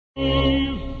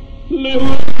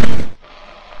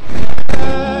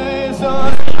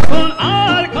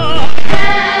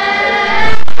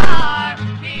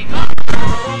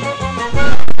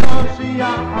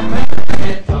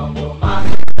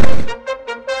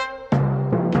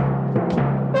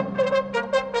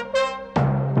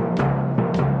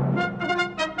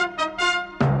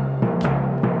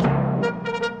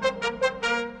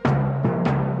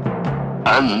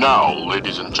And now,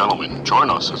 ladies and gentlemen,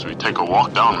 join us as we take a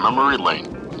walk down memory lane.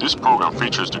 This program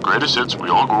features the greatest hits we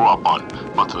all grew up on,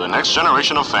 but to the next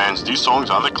generation of fans, these songs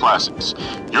are the classics.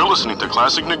 You're listening to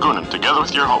Classic Nagunim together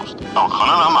with your host,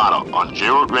 Elchanan Hamada, on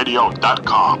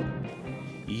JRootRadio.com.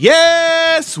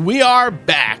 Yes, we are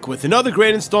back with another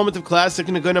great installment of Classic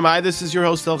Nagunim. Hi, this is your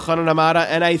host, Elchanan Hamada,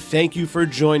 and I thank you for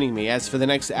joining me. As for the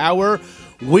next hour,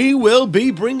 we will be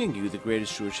bringing you the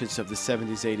greatest Jewish hits of the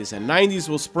 70s, 80s, and 90s.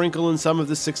 We'll sprinkle in some of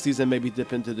the 60s and maybe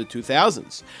dip into the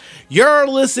 2000s. You're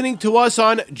listening to us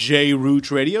on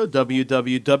JRoot Radio,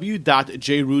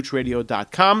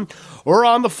 www.JRootRadio.com, or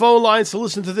on the phone lines to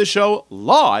listen to the show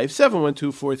live,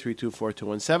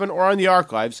 712-432-4217, or on the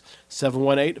archives,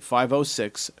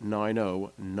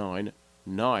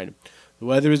 718-506-9099. The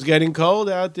weather is getting cold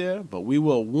out there, but we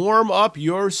will warm up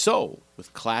your soul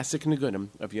with classic Nagunim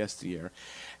of yesteryear.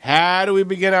 How do we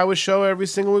begin our show every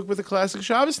single week with a classic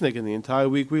Shabbos Nigun? The entire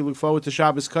week we look forward to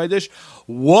Shabbos Kodesh.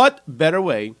 What better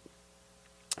way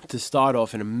to start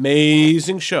off an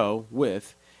amazing show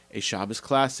with a Shabbos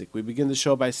classic? We begin the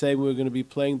show by saying we're going to be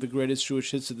playing the greatest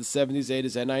Jewish hits of the 70s,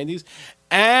 80s, and 90s,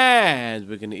 and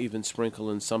we're going to even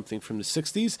sprinkle in something from the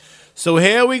 60s. So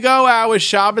here we go. Our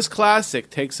Shabbos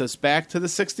classic takes us back to the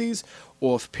 60s.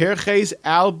 Off Perchei's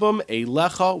album,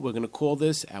 Eilecha, we're going to call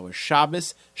this our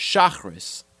Shabbos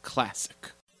Shachris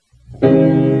classic.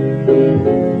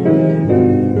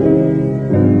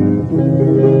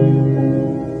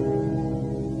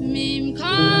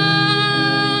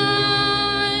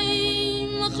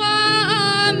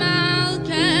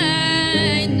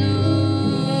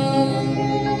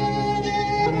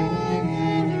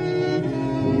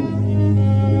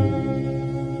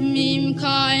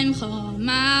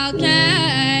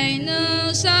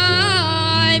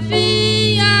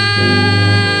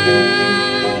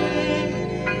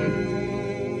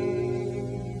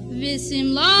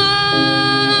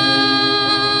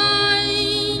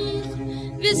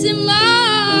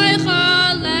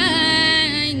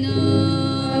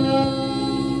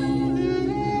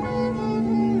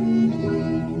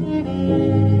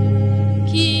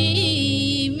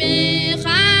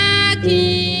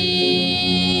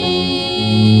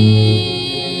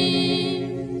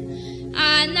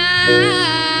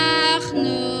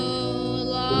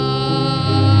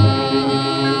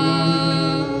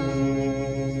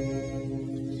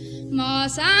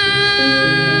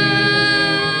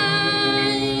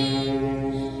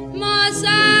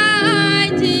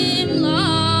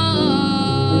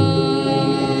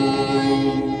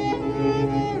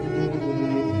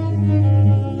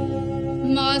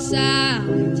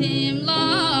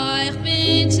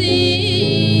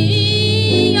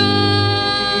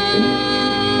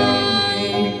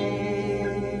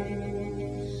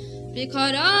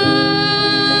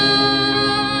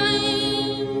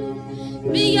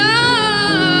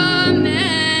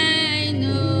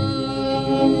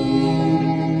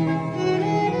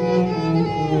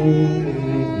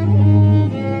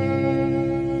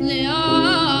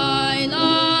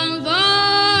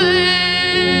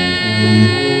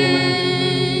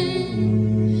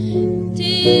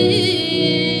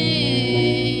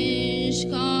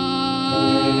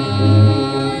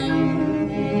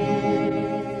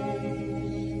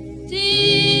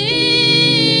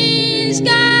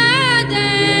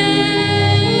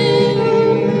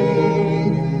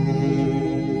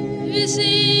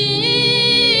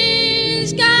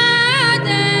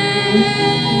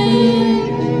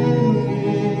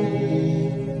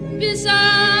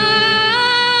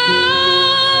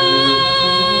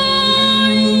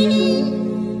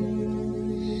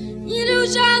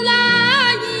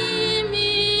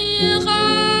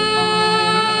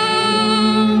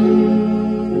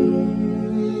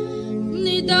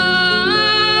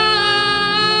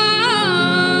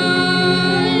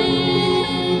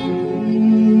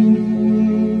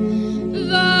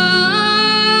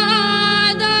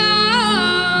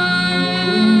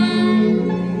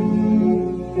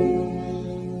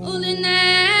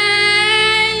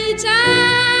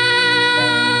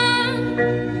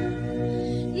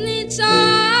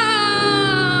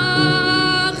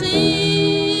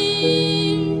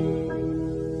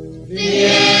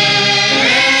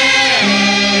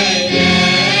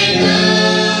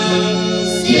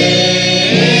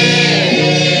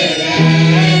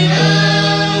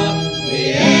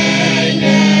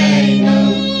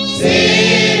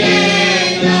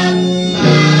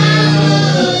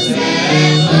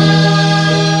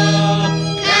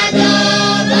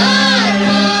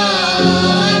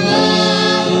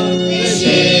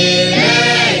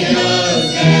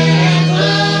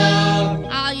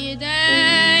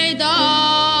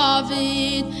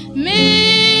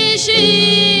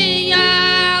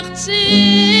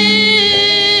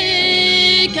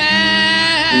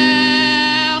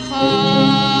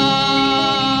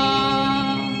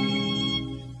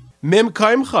 Mim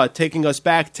Kaimcha, taking us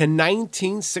back to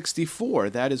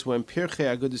 1964. That is when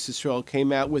Pirchei Agudas Yisrael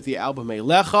came out with the album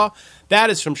Eilecha.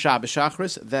 That is from Shabbos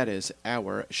Shachris. That is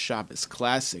our Shabbos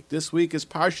classic. This week is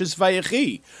Parshas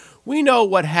Vayechi. We know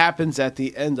what happens at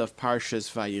the end of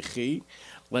Parshas Vayechi.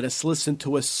 Let us listen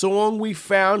to a song we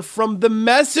found from the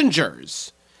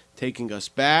Messengers, taking us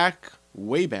back,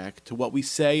 way back, to what we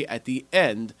say at the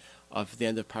end of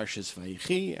Parshas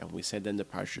Vayechi, and we say at the end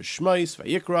of Parshas Shmos,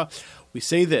 Vayikra. We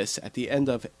say this at the end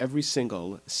of every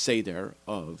single Seder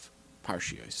of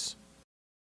Parshios.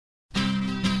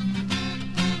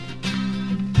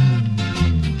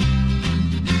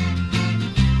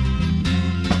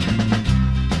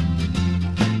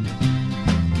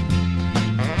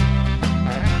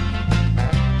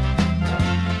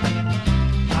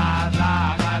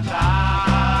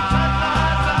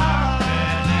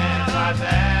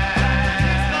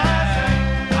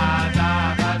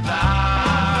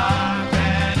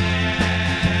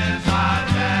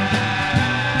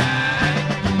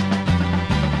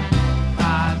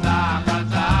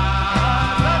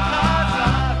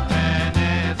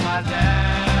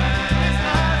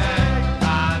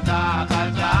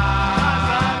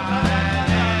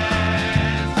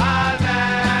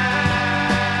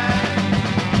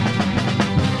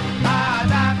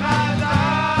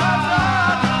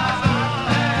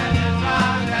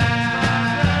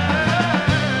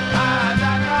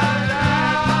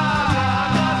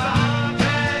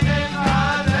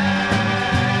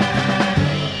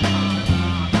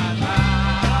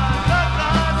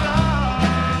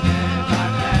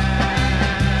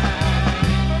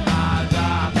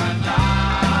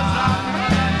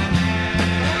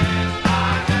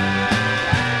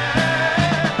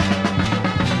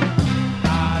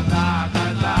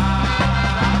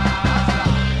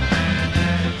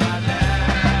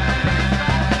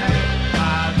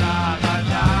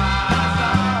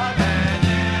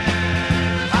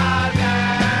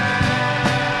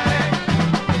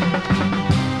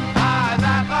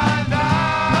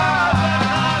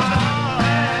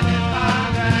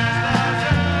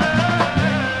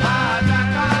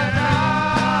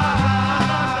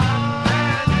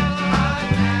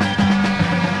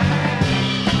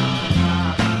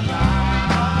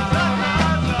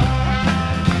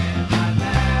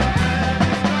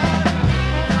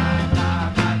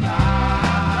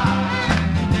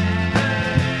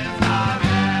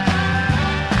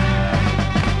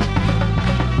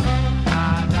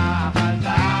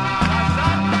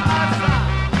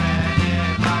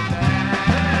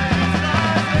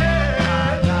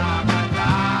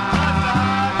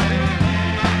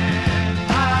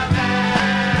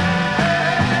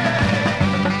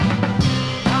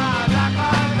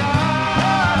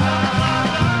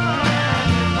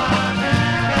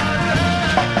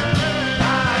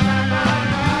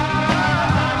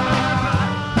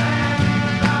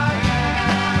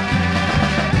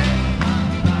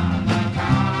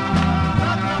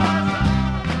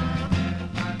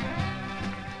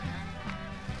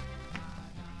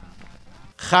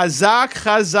 Chazak,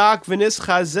 Chazak, V'nis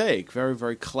Chazek. Very,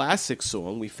 very classic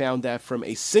song. We found that from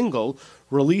a single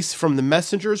released from the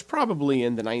Messengers, probably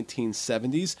in the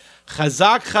 1970s.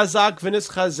 Chazak, Chazak,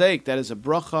 V'nis Chazek. That is a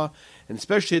bracha. And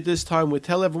especially at this time, we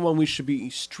tell everyone we should be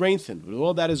strengthened. With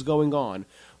all that is going on,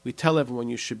 we tell everyone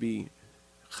you should be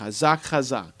Chazak,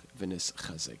 Chazak, V'nis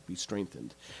Chazek. Be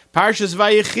strengthened. Parshas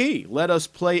Vayechi. Let us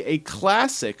play a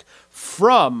classic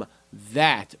from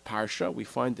that parsha. We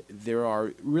find there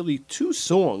are really two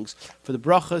songs for the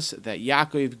brachas that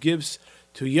Yaakov gives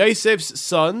to Yosef's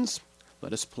sons.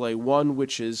 Let us play one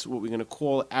which is what we're going to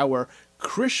call our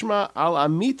Krishma al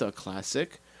Amita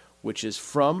classic, which is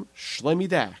from Shlomi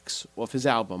Dax off his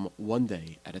album One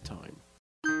Day at a Time.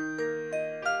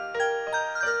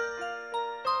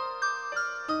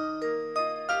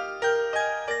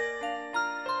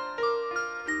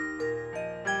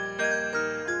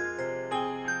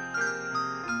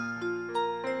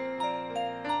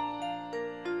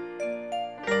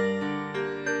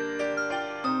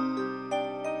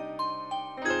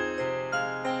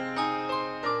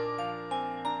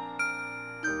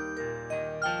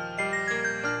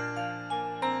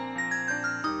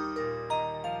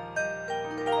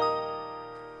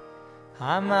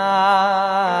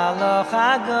 Hamaloch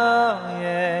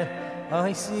hagoyel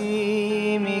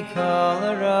oisi mikol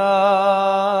ra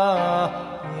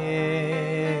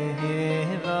yevarech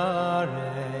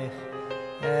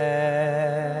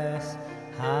es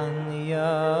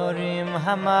hanyorim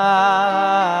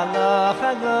hamaloch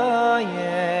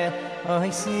hagoyel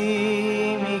oisi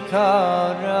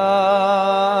mikol ra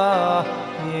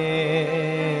yevarech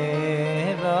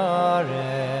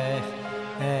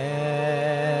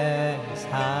es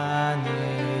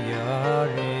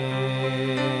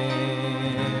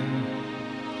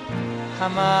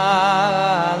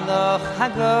Hamalach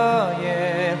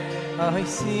Hagoyel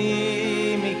Oisi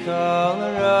Mikol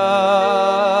Ra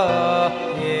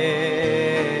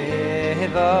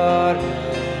Yevarech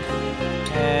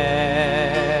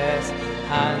Es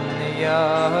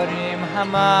Hanyarim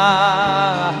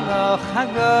Hamalach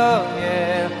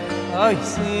Hagoyel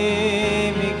Oisi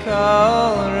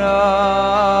Mikol Ra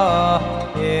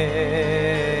Yevarech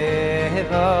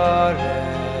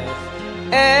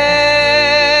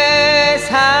Es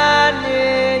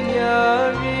Hanyarim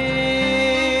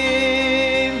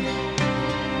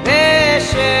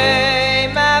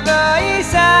V'Shem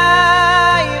Avoisai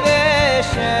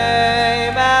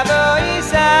V'Shem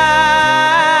Avoisai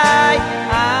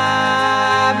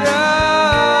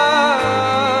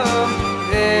Avram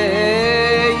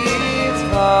V'Yitzchak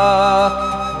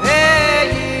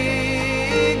V'Yigdal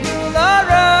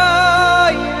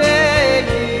Aroi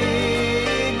V'Yigdal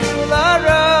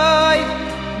Aroi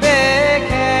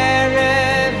B'Kerev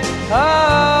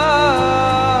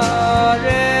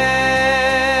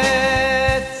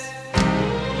Haaretz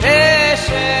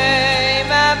V'Shem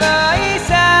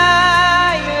Avoisai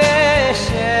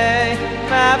V'Shem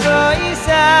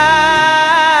Avoisai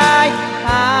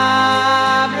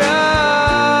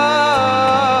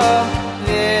Avram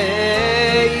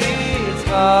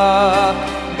V'Yitzchak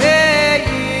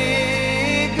V'Yigdal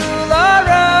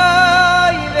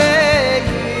Aroi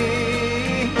V'Yigdal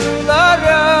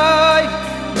Aroi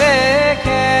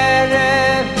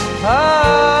B'Kerev Haaretz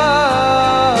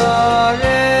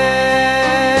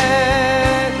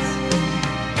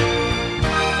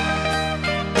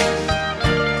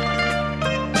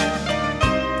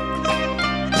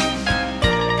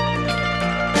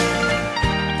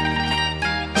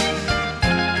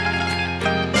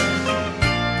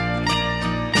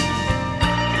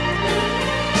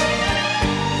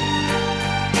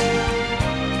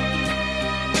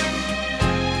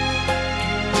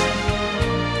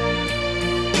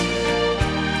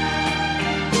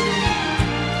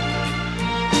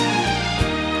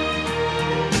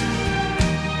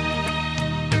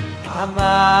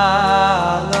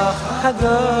Hamalach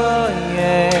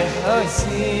Hagoyel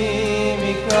Oisi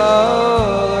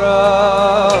Mikol Ra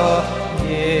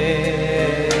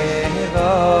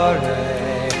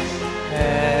Yevarech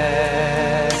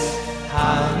Es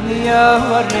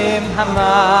Hanyarim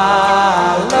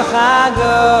Hamalach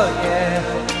Hagoyel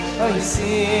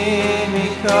Oisi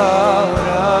Mikol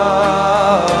Ra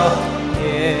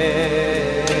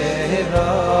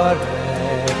Yevarech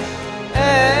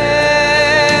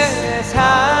Es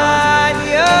Hanyarim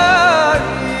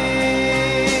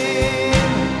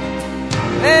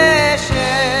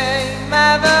V'Shem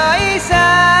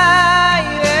Avoisai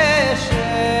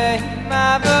V'Shem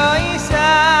Avoisai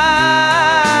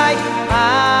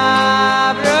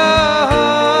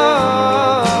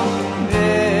Avram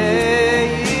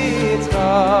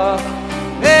V'Yitzchak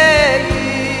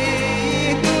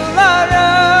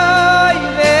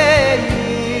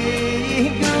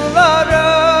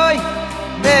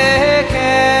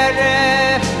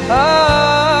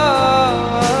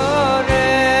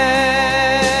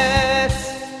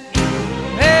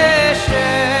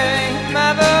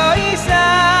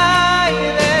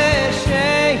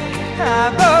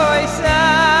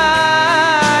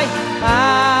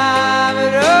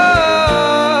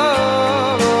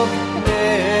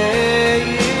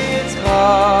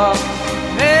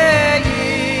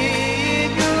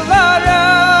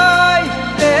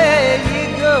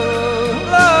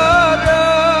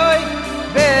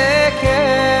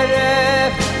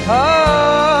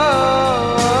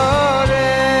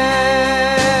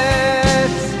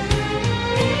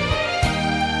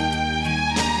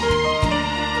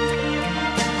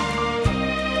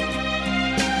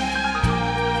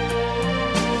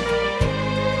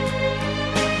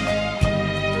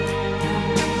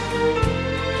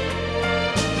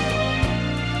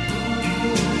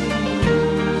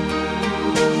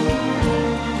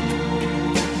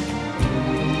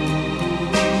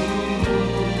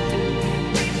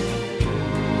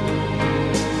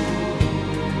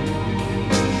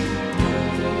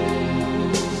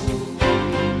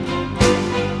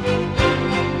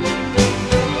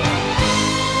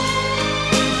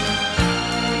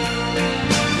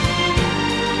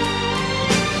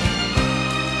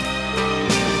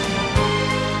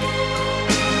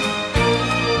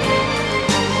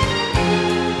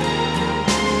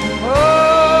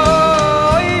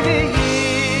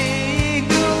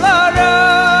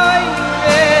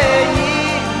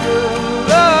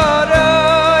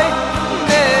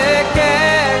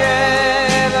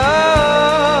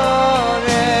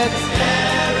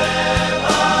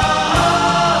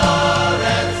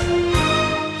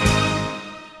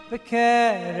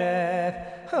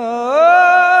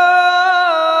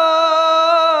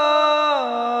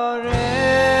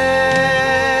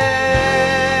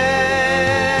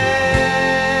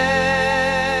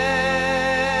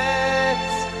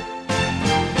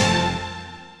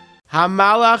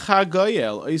Hamalach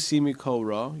HaGoyel, Oisi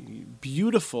Mikora.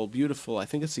 Beautiful, beautiful. I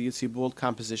think it's a Yitzi Bold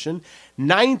composition.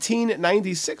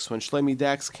 1996, when Shlomi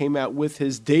Dax came out with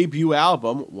his debut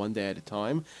album, One Day at a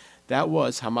Time. That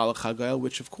was Hamalach HaGoyel,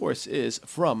 which of course is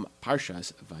from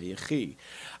Parshas Vayechi.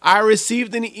 I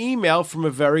received an email from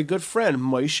a very good friend,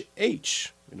 Moshe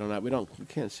H. We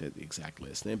can't say the exact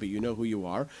last name, but you know who you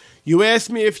are. You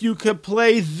asked me if you could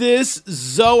play this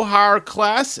Zohar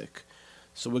classic.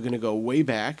 So we're going to go way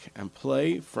back and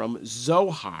play from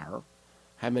Zohar.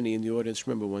 How many in the audience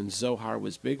remember when Zohar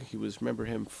was big? Remember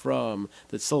him from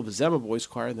the Silver Zema Boys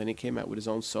Choir, and then he came out with his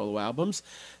own solo albums.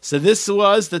 So this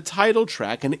was the title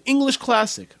track, an English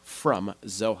classic from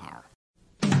Zohar.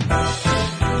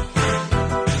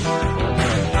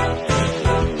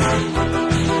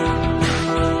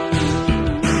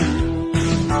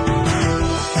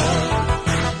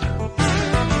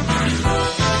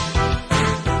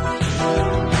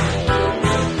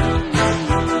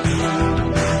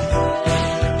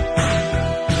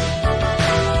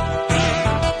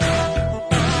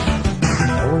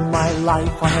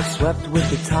 Life I have swept with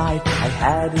the tide. I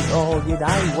had it all, yet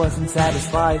I wasn't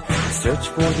satisfied. Search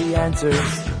for the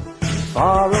answers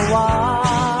far and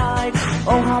wide.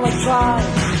 Oh, how I tried.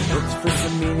 Looked for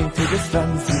some meaning to this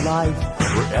fantasy life.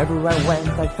 Wherever I went,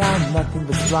 I found nothing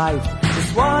but strife.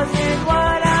 This wasn't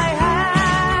what I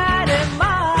had in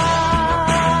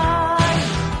mind.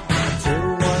 Till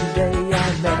one day I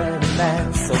met a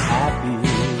man so happy.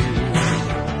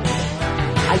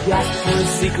 I asked for a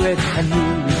secret and he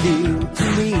revealed to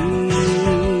me.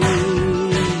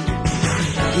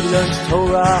 He learns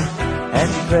Torah and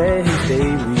prays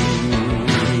daily.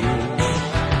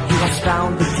 He has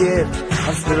found the gift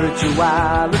of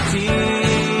spirituality.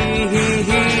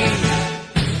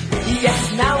 Yes,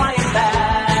 now I am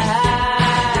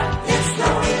back. Yes,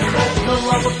 now I am back. No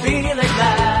longer feeling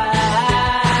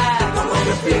bad. No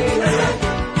longer feeling bad.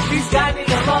 Please guide me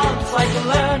along so I can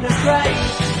learn and pray.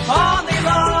 All day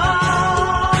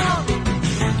long.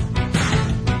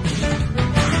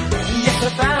 Yes, I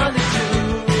found it too.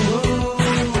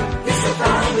 Yes, I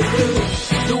found it too.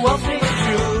 The world's thing is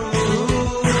true.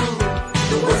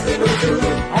 The world's thing is true.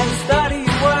 And study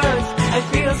your words, I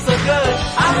feel so good.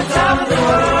 I'm on top of the world.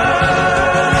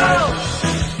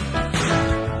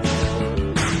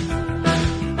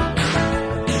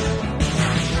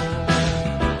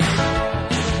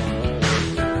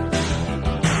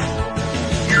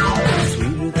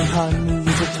 Honey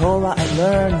is a Torah I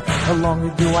learn. How long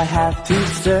do I have to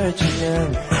search and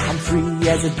yearn? I'm free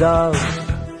as a dove,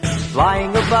 flying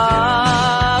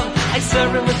above. I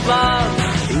serve him with love.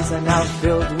 Days are now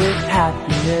filled with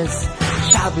happiness.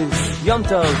 Shabbos, Yom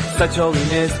Tov, such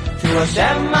holiness. To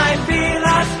Hashem I feel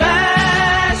a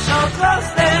special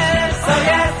closeness. Oh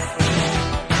yes,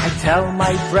 I tell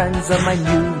my friends of my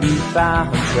newly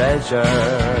found treasure.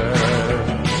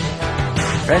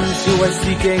 Friends who are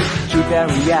seeking truth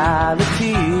and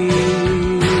reality.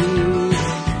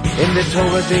 In the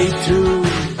Torah they too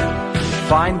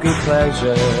find great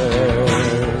pleasure.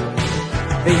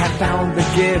 They have found the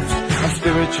gift of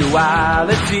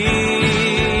spirituality.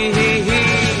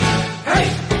 Hey!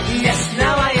 Yes,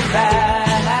 now I am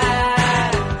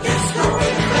back. Yes, now I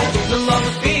am back. No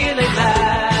longer feeling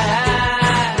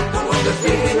bad. No longer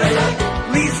feeling bad.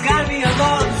 Please guide me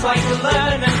along so I can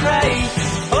learn and pray.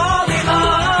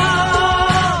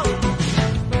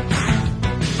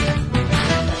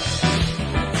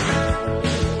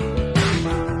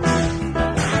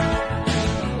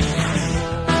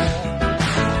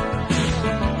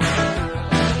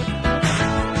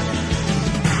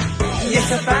 Yes,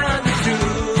 I found it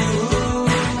true.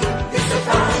 Yes, I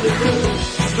found it true.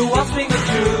 The world's thing is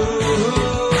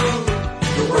true.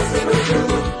 The world's thing is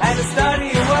true. And to study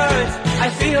your words, I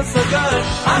feel so good.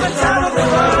 I'm on top of the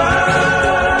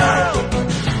world.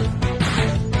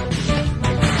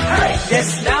 Hey, yes,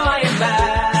 now I am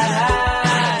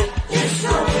back. Yes,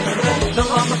 now I am back. No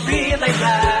longer feeling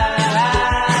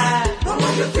bad. No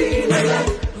longer feeling bad.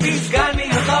 Please guide me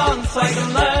along so I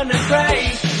can learn and pray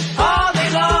all day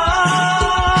long.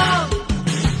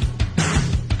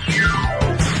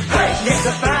 Yes,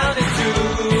 I found it too.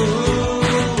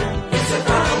 Yes, I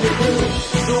found it too.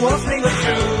 The world's thing was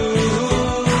true.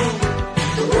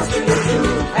 The world's thing was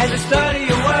true. And to study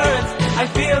your words, I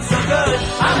feel so good.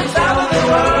 I'm on top of the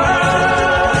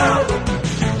world.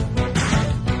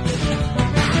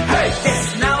 Hey, yes,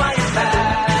 now I am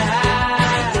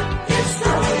back. Yes,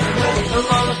 now I am back. No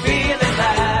longer feeling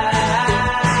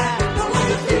bad. No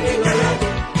longer feeling bad.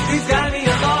 Please guide me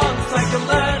along so I can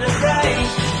learn and pray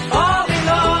all day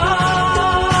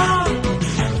long.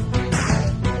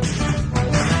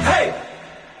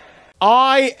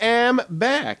 I am Am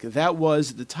Back. That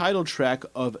was the title track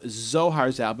of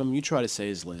Zohar's album. You try to say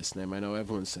his last name. I know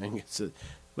everyone's saying it's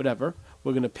whatever.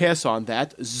 We're going to pass on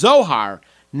that. Zohar,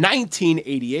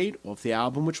 1988, off the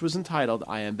album, which was entitled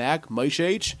I Am Back. Moshe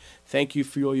H., thank you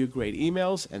for all your great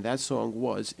emails, and that song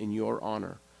was in your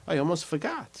honor. I almost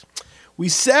forgot. We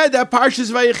said that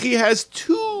Parshas Vayechi has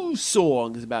 2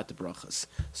 songs about the brachas.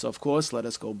 So, of course, let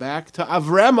us go back to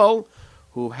Avremel,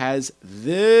 who has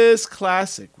this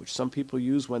classic, which some people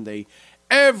use when they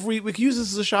we use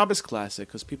this as a Shabbos classic,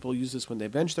 because people use this when they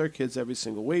bench their kids every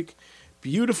single week.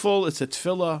 Beautiful. It's a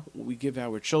tefillah we give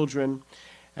our children.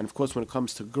 And, of course, when it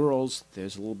comes to girls,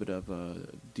 there's a little bit of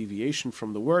a deviation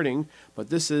from the wording. But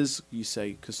this is, you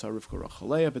say, Kesarivka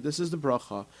Rachaleah, but this is the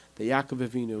bracha that Yaakov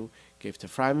Avinu gave to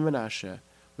Ephraim and Menashe,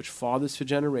 which fathers for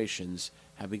generations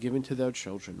have been given to their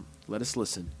children. Let us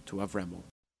listen to Avremel.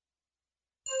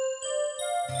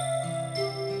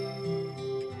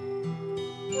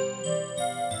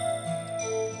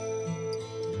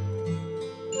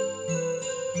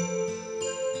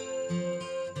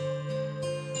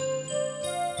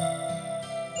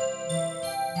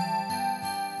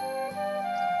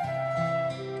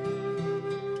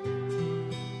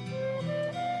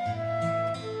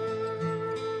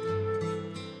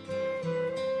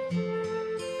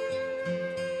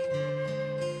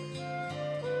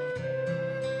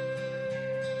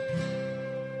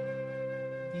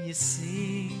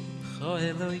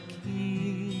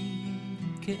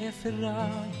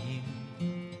 Ephraim,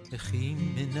 Echim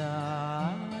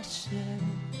Menashe,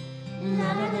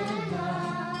 na na na na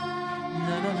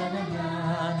na na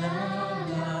na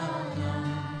na na.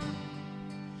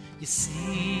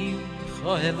 Yisim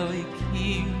Cho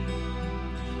Elokim,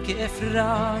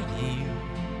 Ephraim,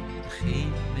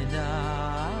 Echim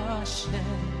Menashe,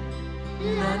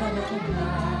 na na na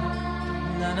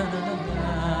na na na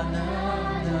na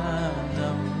na na.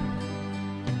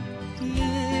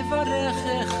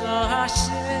 Yivarechecha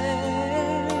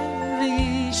Hashem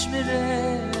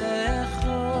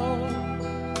v'yishmerecha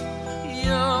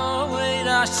Yoed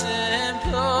Hashem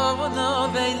pono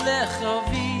v'eilecha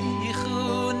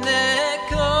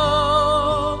v'yichuneka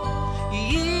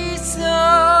Yisa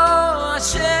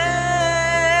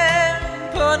Hashem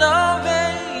pono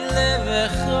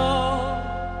v'eilecha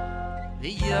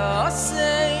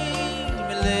v'yasei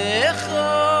melecha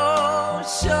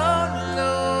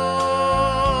shalom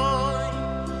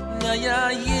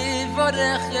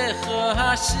Yivarechecha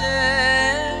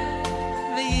Hashem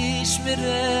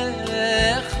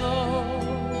v'yishmerecha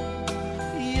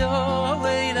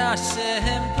Yoed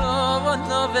Hashem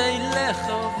pono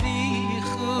v'eilecha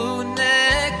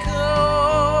v'yichuneka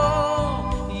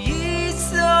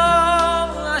Yisa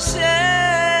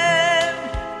Hashem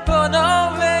pono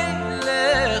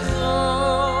v'eilecha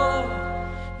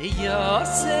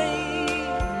v'yasei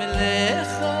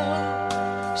melecha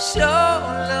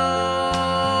shalom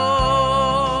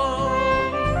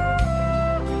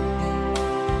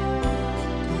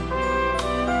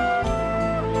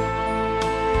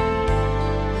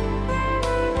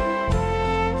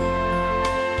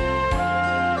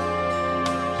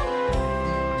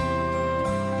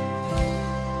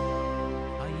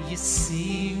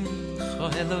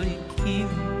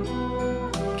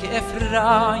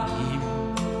Ephraim,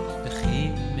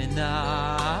 Echim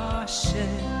Menashe,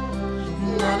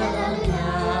 na na na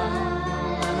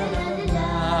na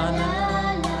na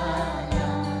na na.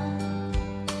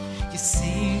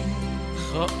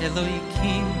 Yisimcha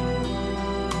Elokim,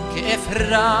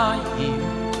 Ephraim,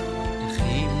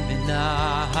 Echim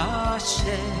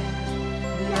Menashe,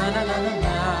 na na na na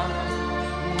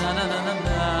na na na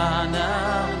na na.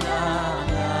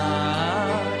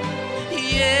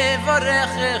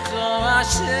 Yivarechecha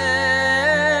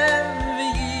Hashem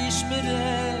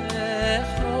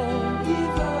v'yishmerecha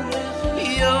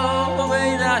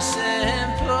Yoed Hashem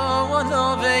pono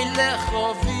v'eilecha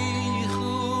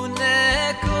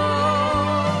v'yichuneka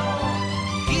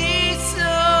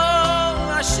Yisa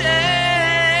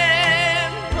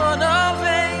Hashem pono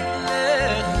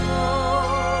v'eilecha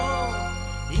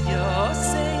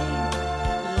Yasei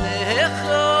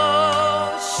lecha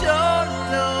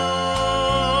shalom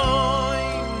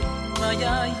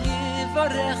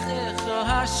Yivarechecha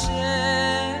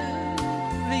Hashem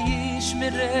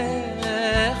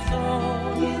v'yishmerecha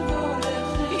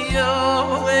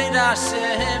Yoed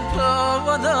Hashem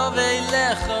pono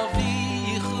v'eilecha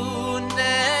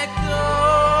v'yichuneka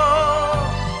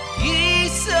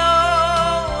Yisa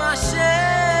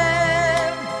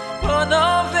Hashem pono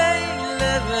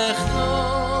v'eilecha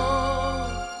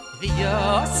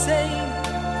v'yasei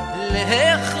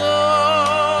lecha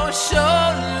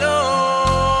shalom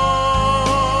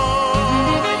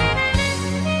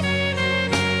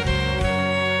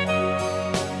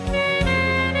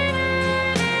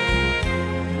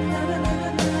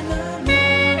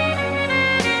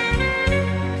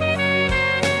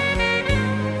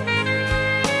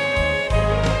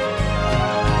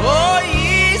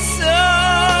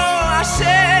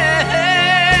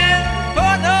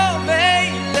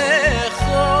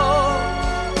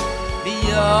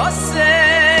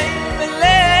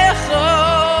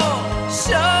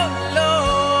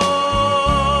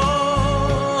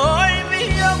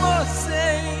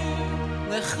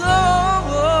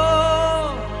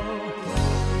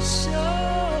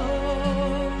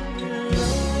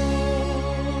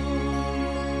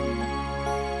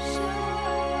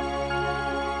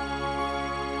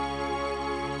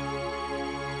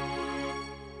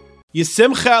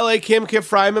Yisimcha Elokim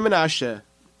K'Ephraim Menashe.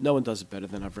 No one does it better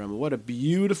than Avram. What a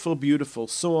beautiful, beautiful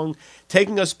song,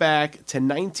 taking us back to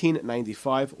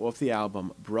 1995 off the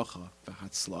album Bracha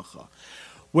V'Hatzlacha.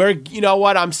 Where, you know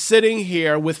what, I'm sitting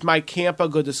here with my Camp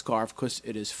Aguda scarf because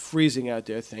it is freezing out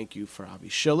there. Thank you for Avi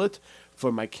Shillet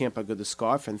for my Camp Aguda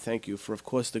scarf, and thank you for, of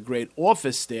course, the great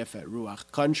office staff at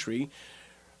Ruach Country.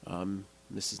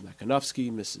 Mrs. Nakanovsky,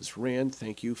 Mrs. Rand,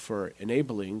 thank you for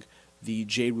enabling the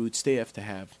JRoot staff to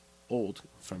have old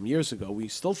from years ago. We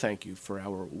still thank you for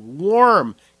our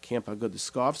warm Camp Aguda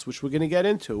scarves, which we're going to get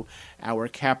into our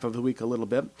cap of the week a little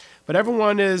bit. But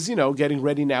everyone is, getting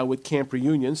ready now with camp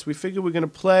reunions. We figure we're going to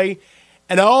play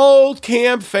an old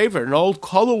camp favorite, an old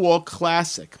color walk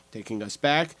classic, taking us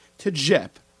back to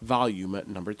JEP volume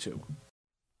number 2.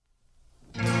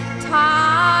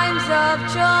 Times of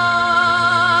joy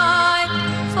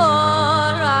for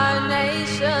our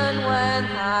nation when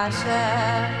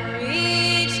Hashem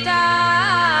reached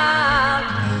out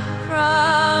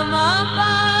from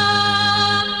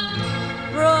above,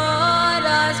 brought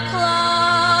us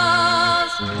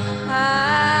close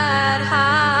at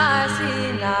Har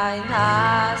Sinai.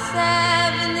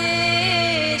 Seven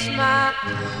Ishma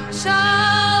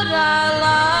showed our love.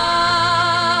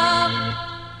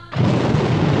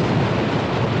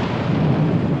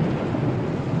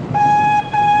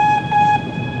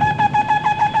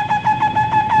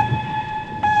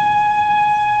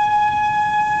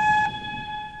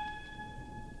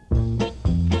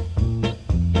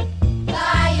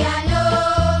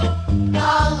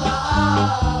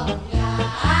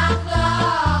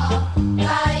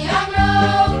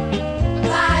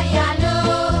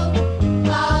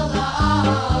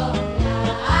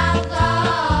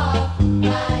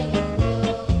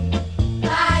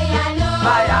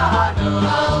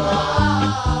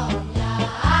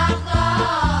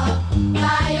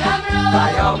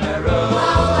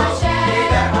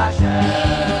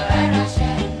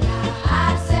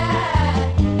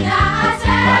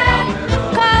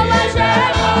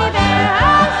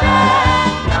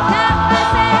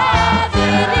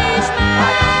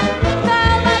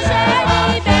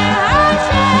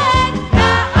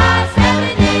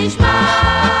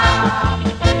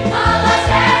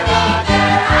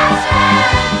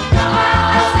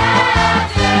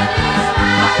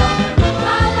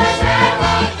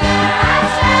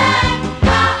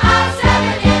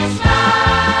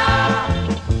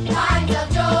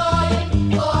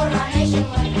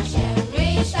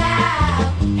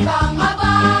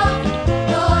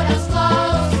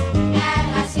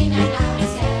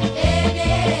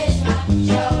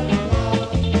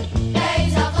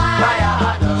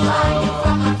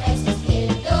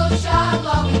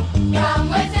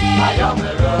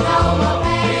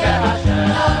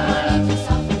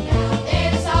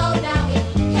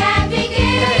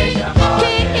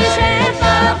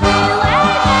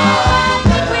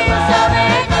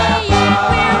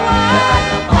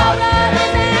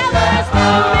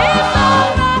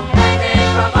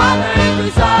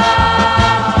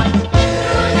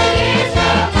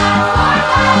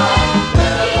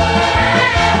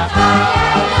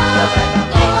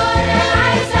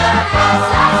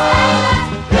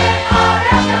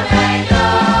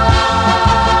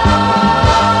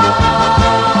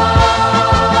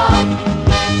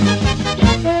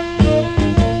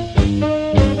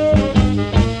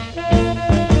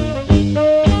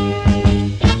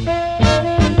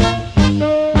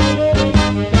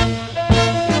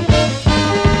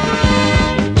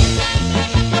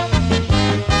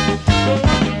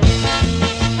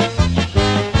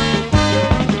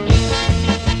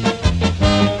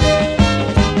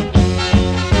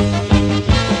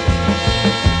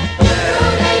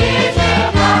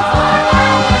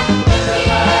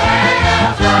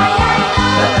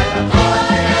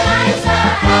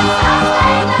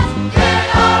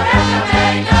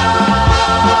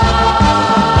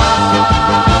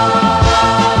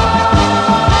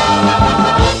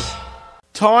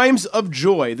 Times of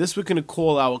Joy. This we're going to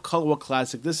call our Color War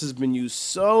classic. This has been used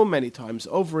so many times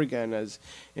over again as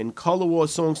in Color War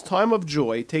songs. Time of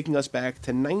Joy, taking us back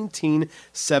to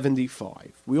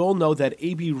 1975. We all know that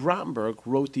A.B. Rottenberg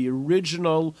wrote the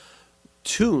original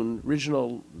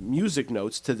music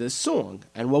notes to this song.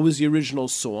 And what was the original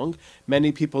song?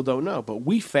 Many people don't know, but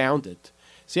we found it.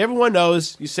 See, everyone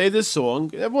knows, you say this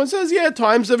song, everyone says, yeah,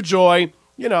 Times of Joy.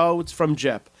 It's from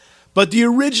JEP. But the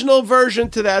original version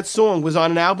to that song was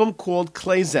on an album called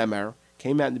Klei Zemer.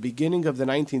 Came out in the beginning of the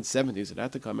 1970s. It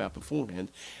had to come out beforehand.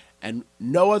 And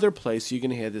no other place you're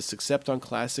going to hear this except on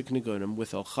Classic Nigunim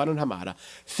with Elchanan Hamada.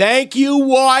 Thank you,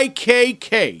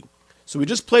 YKK. So we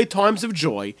just played Times of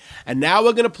Joy. And now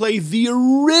we're going to play the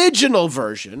original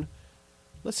version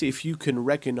Let's see if you can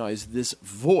recognize this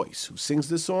voice who sings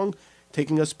this song,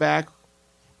 taking us back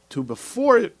to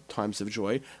before Times of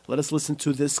Joy. Let us listen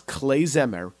to this Klei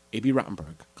Zemer, A.B.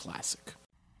 Rottenberg classic.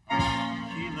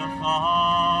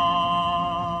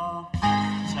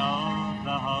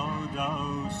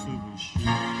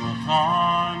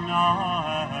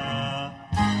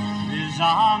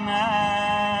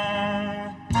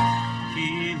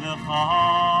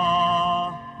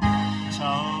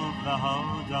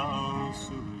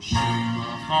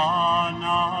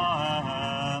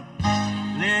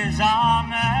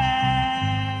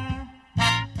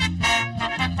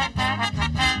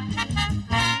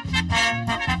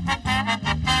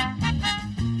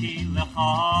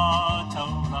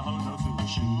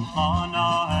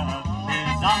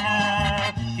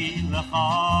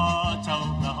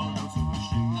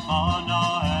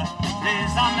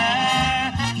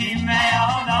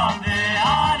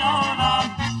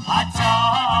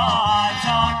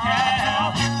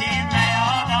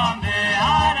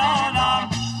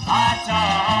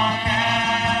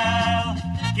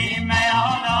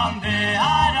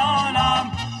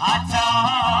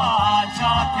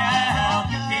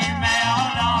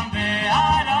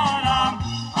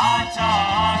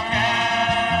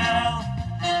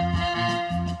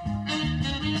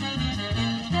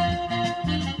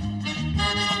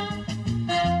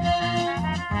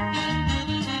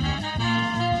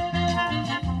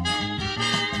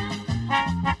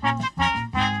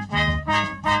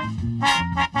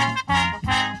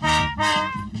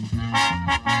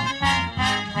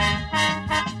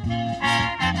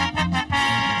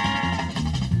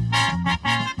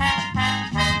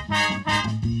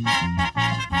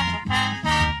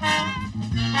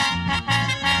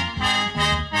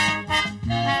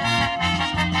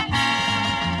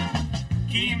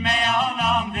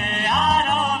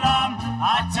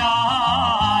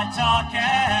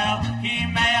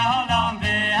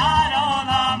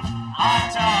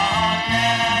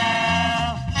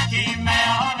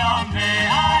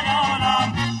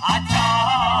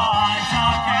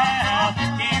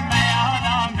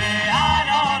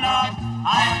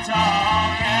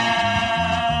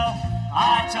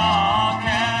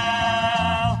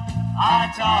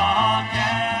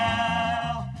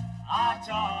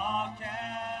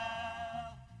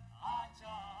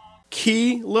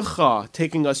 Ki Lecha,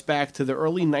 taking us back to the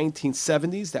early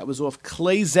 1970s. That was off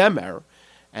Klei Zemer.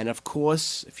 And of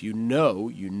course, if you know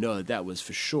that was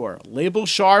for sure. Label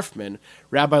Sharfman,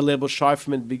 Rabbi Label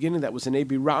Sharfman at the beginning, that was an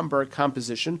A.B. Rottenberg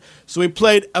composition. So we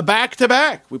played a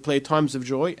back-to-back. We played Times of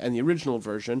Joy and the original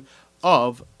version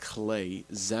of Klei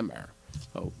Zemer.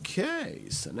 Okay,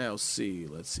 so now let's see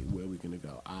where we're going to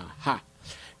go. Aha.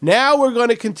 Now we're going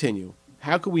to continue.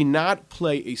 How could we not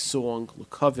play a song,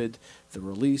 L'Kovid, the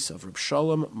release of Reb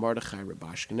Shalom Mordechai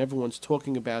Rabashkin? Everyone's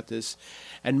talking about this.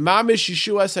 And Mamish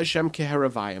Yeshuas Hashem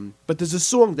Keharavayim. But there's a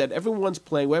song that everyone's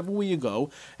playing, wherever you go,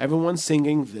 everyone's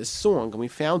singing this song. And we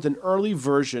found an early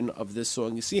version of this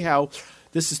song. You see how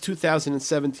this is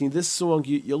 2017. This song,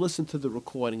 you listen to the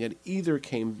recording, it either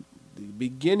came the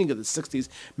beginning of the 60s,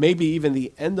 maybe even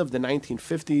the end of the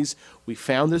 1950s. We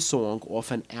found this song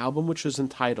off an album which was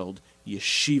entitled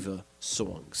Yeshiva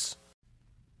Songs.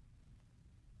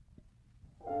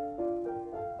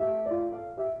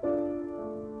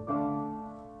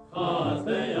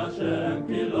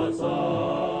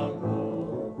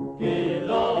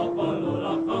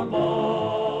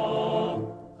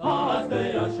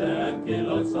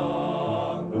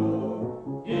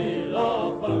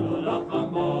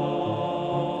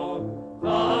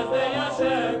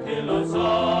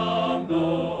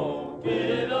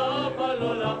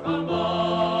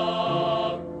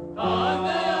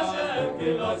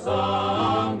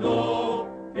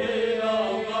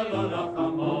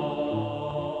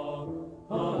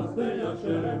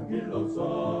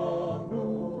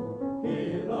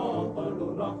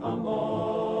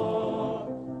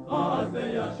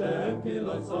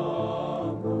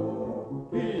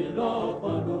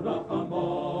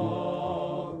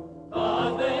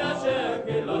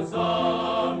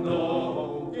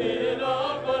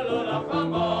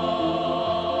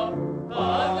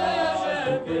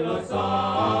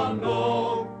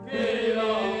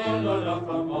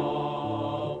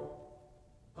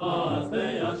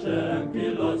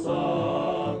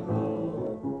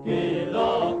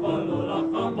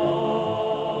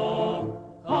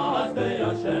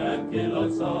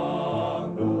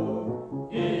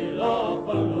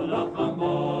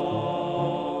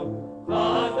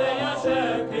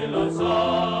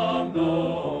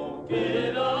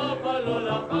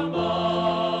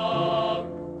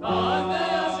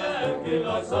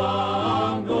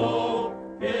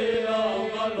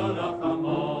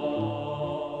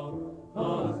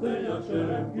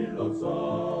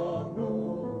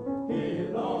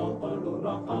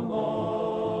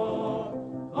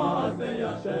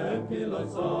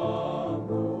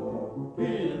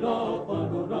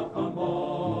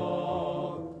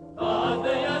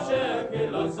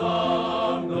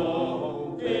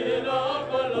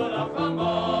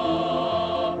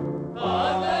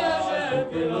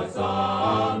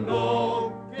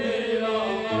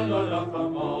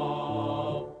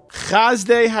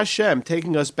 Chazdei Hashem,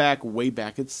 taking us back, way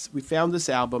back. We found this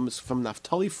album. It's from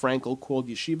Naftali Frankel called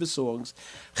Yeshiva Songs.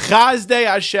 Chazdei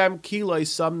Hashem, Kiloi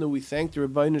Samnu. We thank the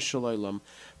Rebbeinu Shalom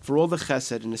for all the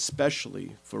chesed, and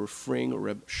especially for freeing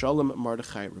Reb Shalom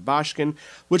Mordechai Rabashkin,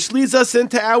 which leads us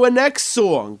into our next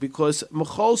song, because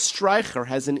Michal Streicher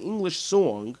has an English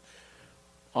song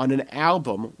on an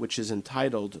album which is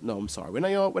entitled, no, I'm sorry, we're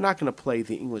not going to play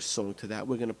the English song to that.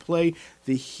 We're going to play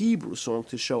the Hebrew song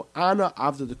to show Ana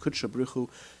Avda the Kutsha Brichu,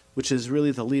 which is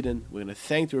really the lead-in. We're going to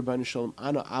thank the Rebbeinu Shalom,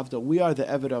 Ana Avda. We are the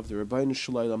Eved of the Rebbeinu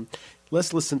Shalom.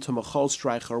 Let's listen to Michal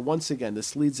Streicher. Once again,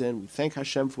 this leads in. We thank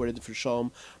Hashem for what he did for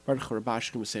Shalom, Mordechai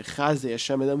Rabashkin. We say Chazdei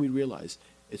Hashem, and then we realize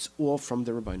it's all from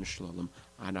the Rebbeinu Shalom.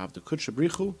 Ana Avda Kutsha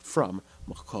Brichu from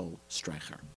Michal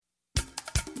Streicher.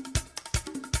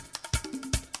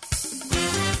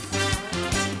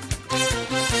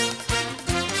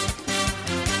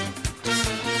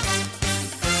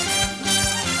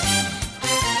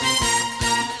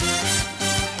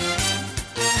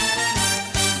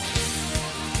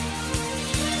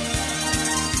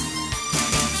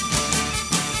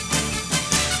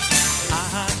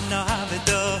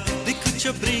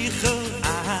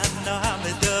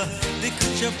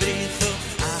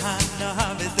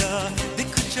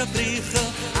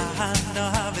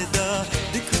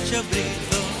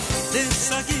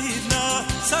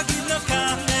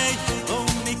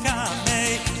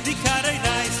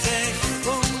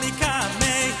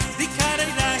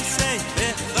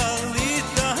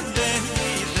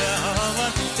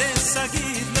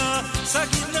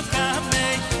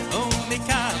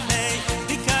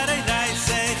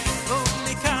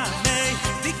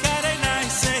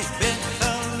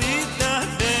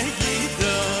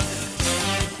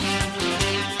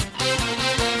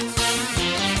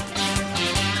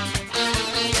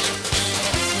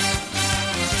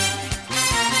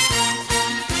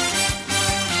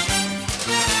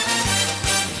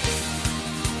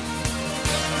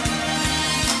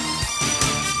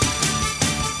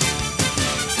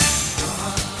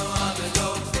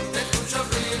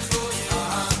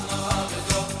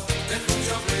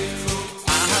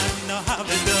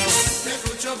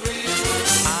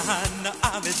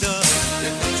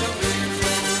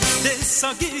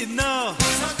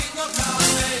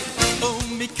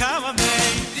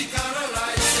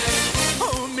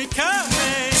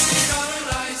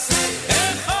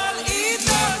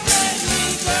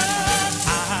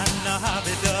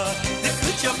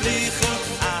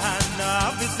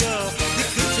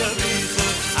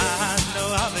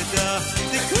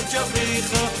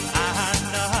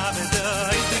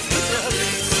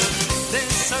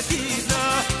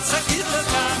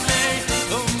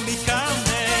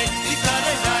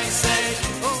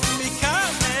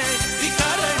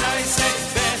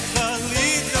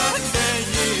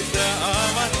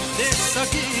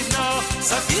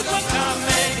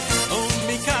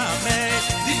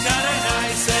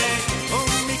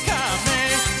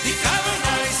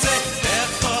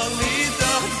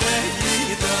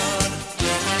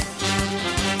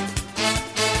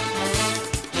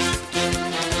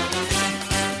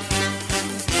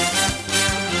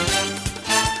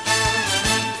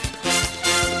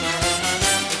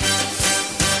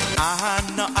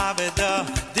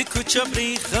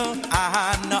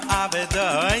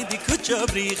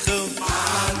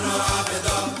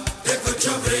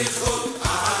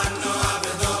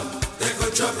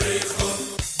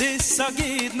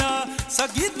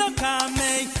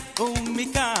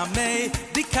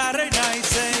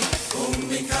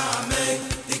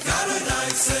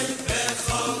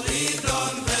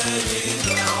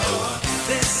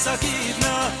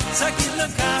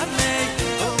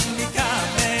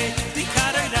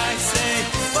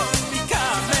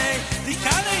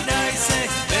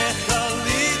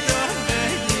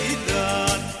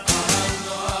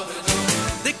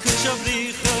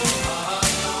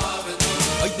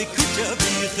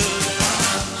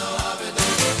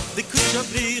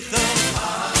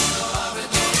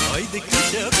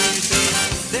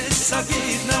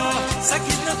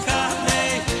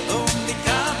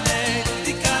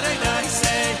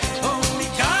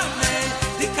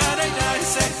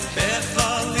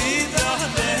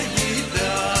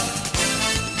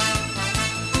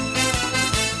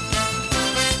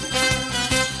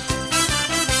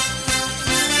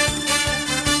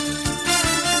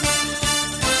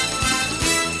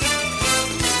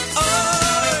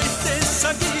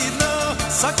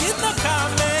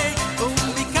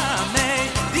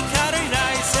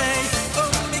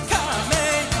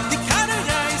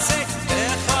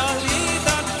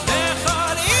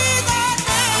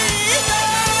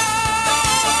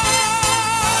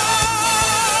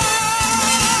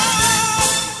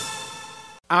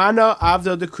 Ana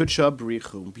Avda de Kutsha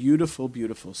Brichu. Beautiful,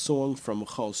 beautiful song from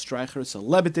Michal Streicher. It's a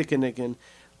Lebedikinikin,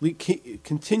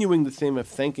 continuing the theme of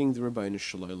thanking the Rebbeinu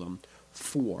Shalom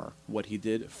for what he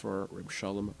did for Reb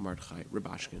Shalom Mordechai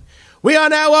Ribashkin. We are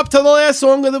now up to the last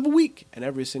song of the week, and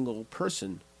every single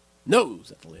person knows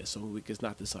that the last song of the week is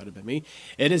not decided by me.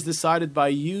 It is decided by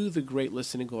you, the great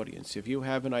listening audience. If you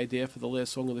have an idea for the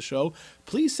last song of the show,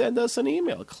 please send us an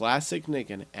email,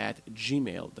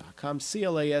 classicnigun@gmail.com,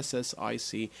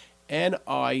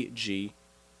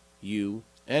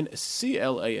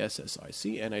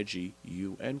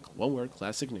 classicnigun, one word,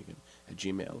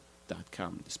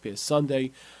 classicnigun@gmail.com. This past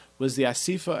Sunday was the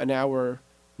Asifa in our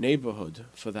neighborhood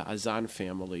for the Azan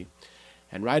family.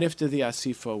 And right after the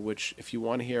Asifa, which, if you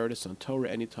want to hear it, it's on Torah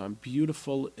Anytime.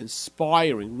 Beautiful,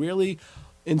 inspiring, really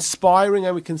inspiring,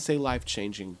 and we can say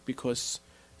life-changing. Because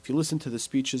if you listen to the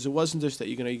speeches, it wasn't just that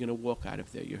you're going to walk out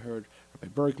of there. You heard Rabbi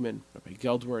Bergman, Rabbi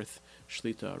Geldworth,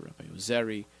 Shlita, Rabbi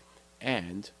Ozeri,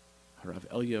 and Rav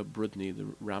Elia Brudny,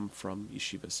 the Ram from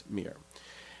Yeshivas Mir.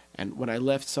 And when I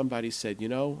left, somebody said,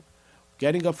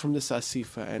 getting up from this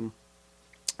Asifa and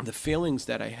the feelings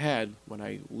that I had when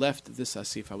I left this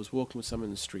Asif, I was walking with someone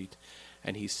in the street,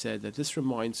 and he said that this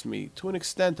reminds me, to an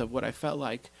extent, of what I felt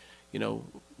like,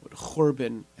 with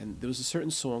Churban. And there was a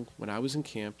certain song when I was in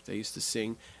camp they used to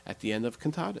sing at the end of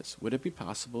cantatas. Would it be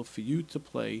possible for you to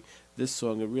play this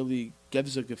song? It really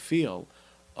gives a good feel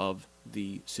of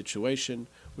the situation,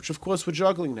 which of course we're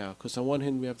juggling now, because on one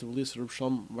hand we have the release of Reb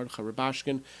Shalom Mordechai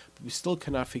Ribashkin, but we still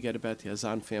cannot forget about the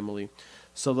Azan family.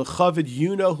 So the Chavid,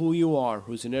 you know who you are,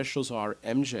 whose initials are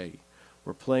MJ.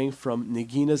 We're playing from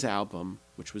Nagina's album,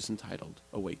 which was entitled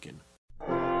Awaken.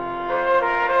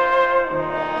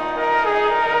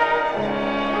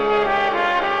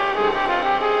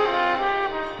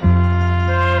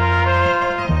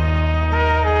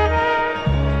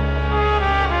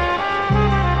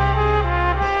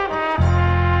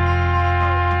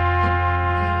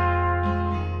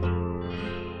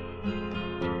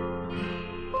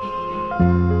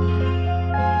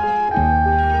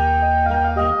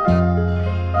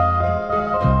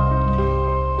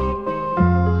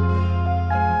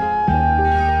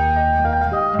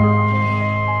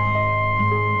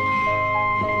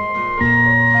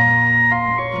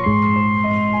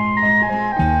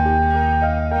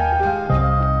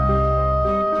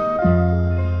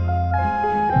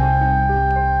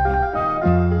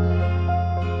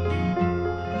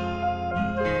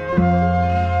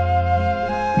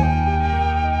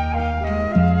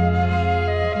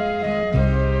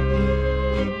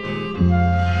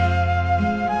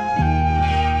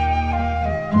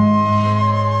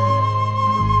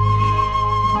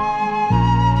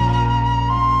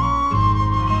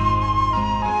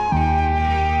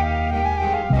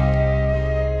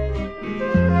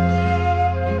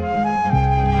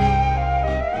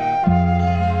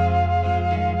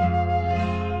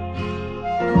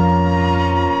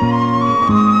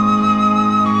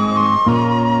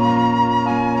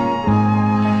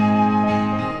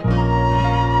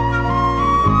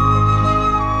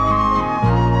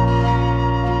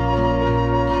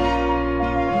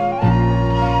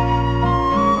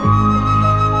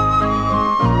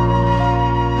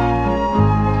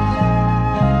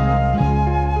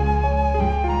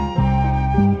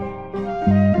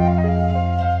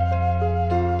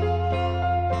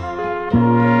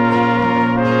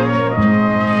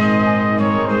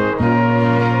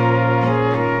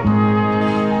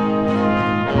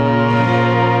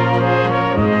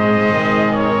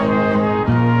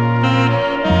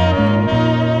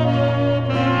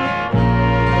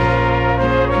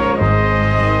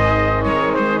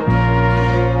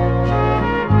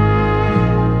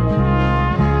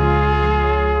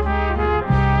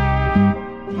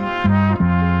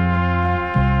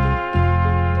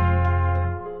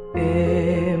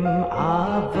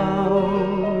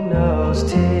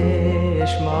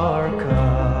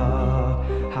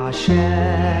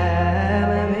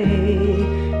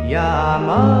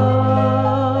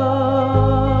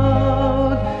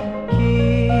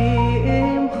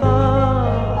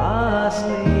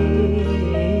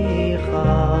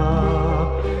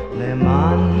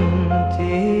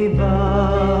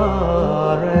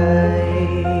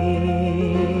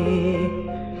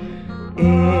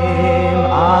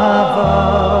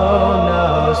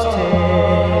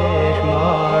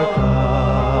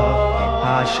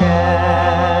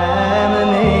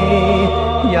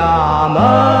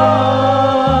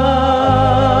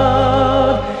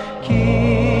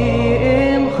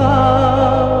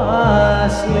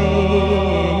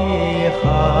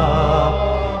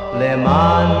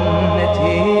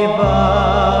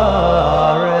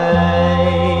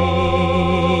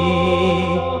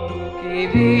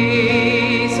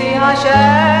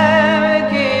 Hashem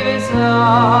ki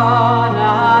v'son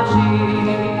nafshi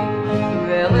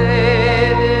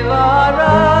v'liv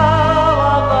divarav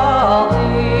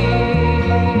avalti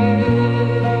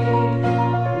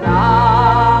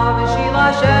nafshi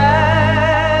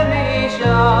l'Hashem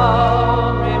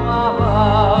yishomrim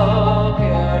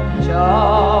lavoker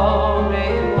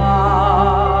shomrim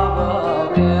lavoker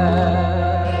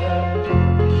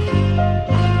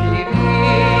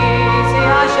V'isi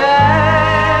Hashem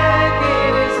ki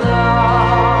v'son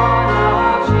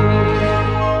nafshi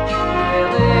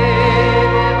v'liv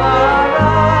divarav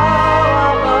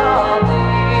avalti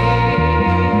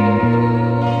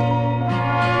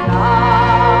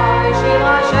nafshi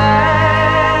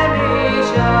l'Hashem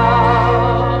yishomrim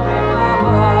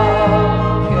lavoker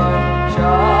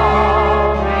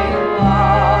shomrim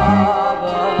lavoker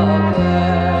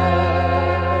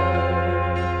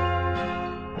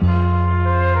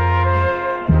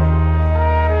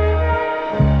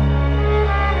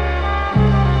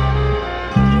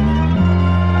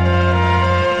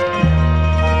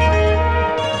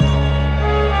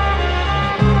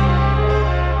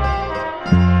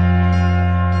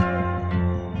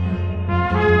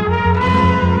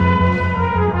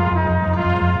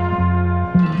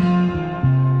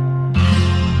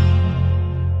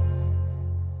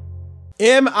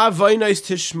Im Avoynais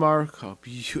Tishmar, a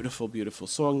beautiful, beautiful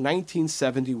song,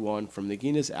 1971 from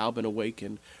Nagina's album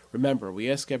Awaken. Remember, we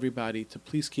ask everybody to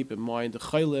please keep in mind the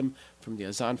Chaylim from the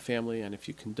Azan family, and if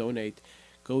you can donate,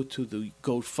 go to the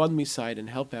GoFundMe site and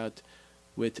help out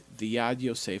with the Yad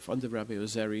Yosef under Rabbi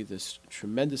Ozeri, this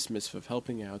tremendous mitzvah of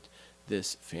helping out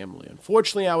this family.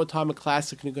 Unfortunately, our time of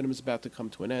Classic Nigunim is about to come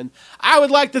to an end. I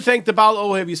would like to thank the Baal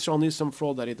Ohev Yisrael Nisam for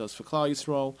all that he does for Klal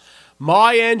Yisrael.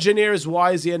 My engineer is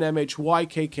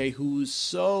YZNMHYKK, who's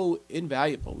so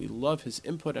invaluable. We love his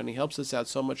input, and he helps us out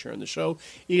so much here on the show.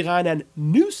 Iran and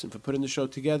Newsom for putting the show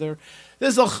together.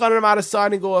 This is Elchanan Hamada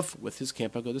signing off with his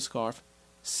Camp I Go the Scarf,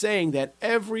 saying that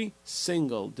every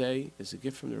single day is a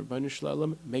gift from the Rebbeinu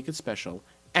Shalom. Make it special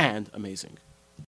and amazing.